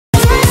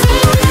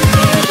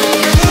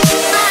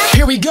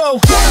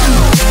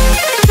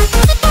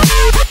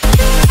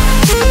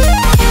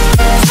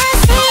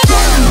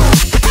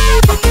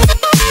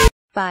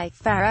By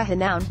Farah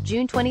Hannoun,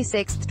 June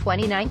 26,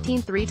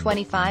 2019,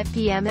 3:25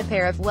 p.m. A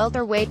pair of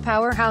welterweight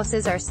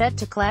powerhouses are set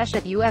to clash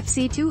at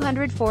UFC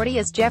 240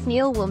 as Geoff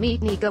Neal will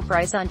meet Niko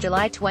Price on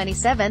July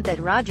 27 at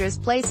Rogers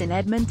Place in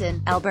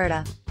Edmonton,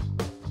 Alberta.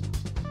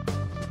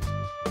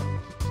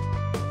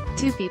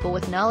 Two people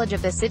with knowledge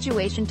of the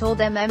situation told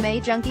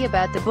MMA Junkie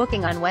about the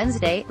booking on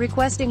Wednesday,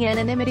 requesting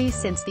anonymity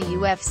since the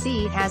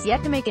UFC has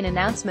yet to make an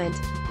announcement.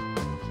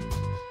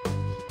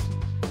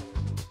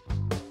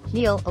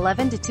 Neal,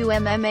 11-2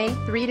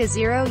 MMA,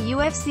 3-0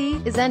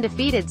 UFC, is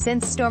undefeated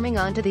since storming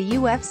onto the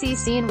UFC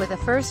scene with a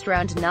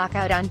first-round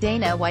knockout on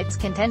Dana White's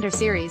Contender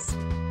Series.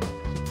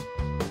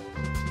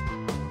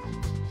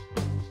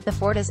 The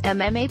Fortis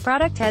MMA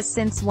product has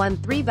since won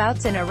 3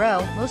 bouts in a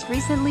row, most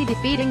recently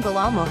defeating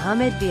Bilal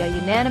Muhammad via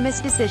unanimous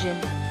decision.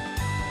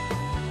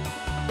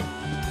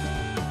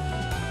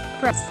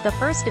 Price, the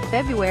 1st of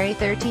February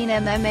 13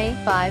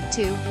 MMA,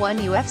 5-2-1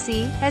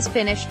 UFC, has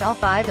finished all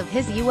 5 of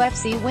his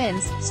UFC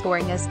wins,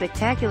 scoring a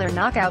spectacular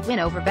knockout win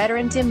over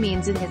veteran Tim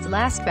Means in his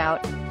last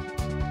bout.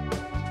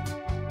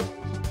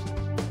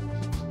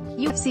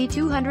 UFC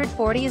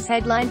 240 is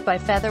headlined by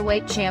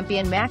featherweight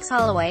champion Max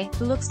Holloway,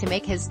 who looks to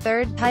make his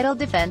third title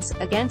defense,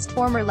 against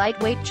former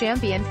lightweight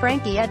champion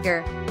Frankie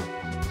Edgar.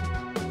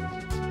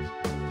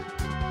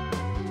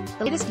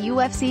 The latest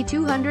UFC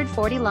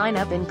 240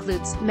 lineup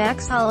includes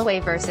Max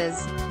Holloway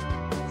vs.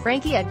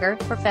 Frankie Edgar,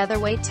 for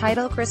featherweight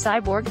title Chris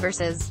Cyborg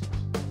vs.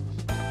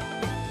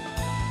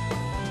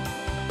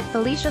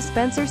 Felicia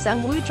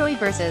Spencer-Sung Woo Choi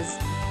vs.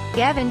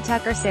 Gavin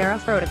Tucker, Sarah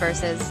Froda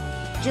vs.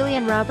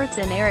 Jillian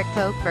Robertson, Eric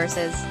Koch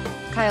vs.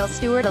 Kyle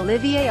Stewart,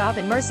 Olivier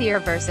Aubin Mercier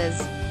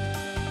vs.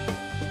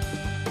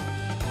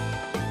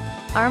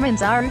 Arman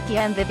Zaruki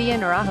and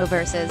Vivian Araújo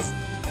vs.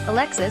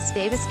 Alexis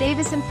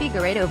Davis and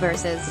Figueiredo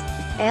vs.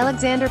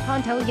 Alexander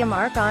Pantoja,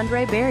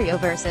 Marc-Andre Barriault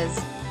vs.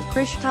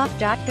 Krzysztof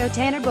Jotko,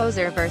 Tanner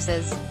Boser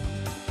vs.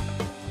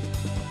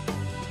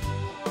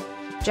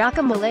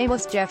 Giacomo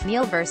Lemos, Geoff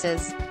Neal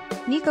vs.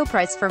 Niko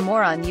Price. For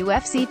more on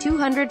UFC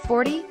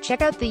 240,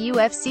 check out the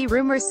UFC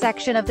rumors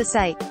section of the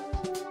site.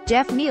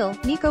 Geoff Neal,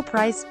 Niko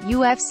Price,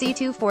 UFC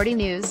 240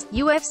 News,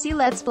 UFC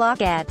Let's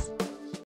Block Ads.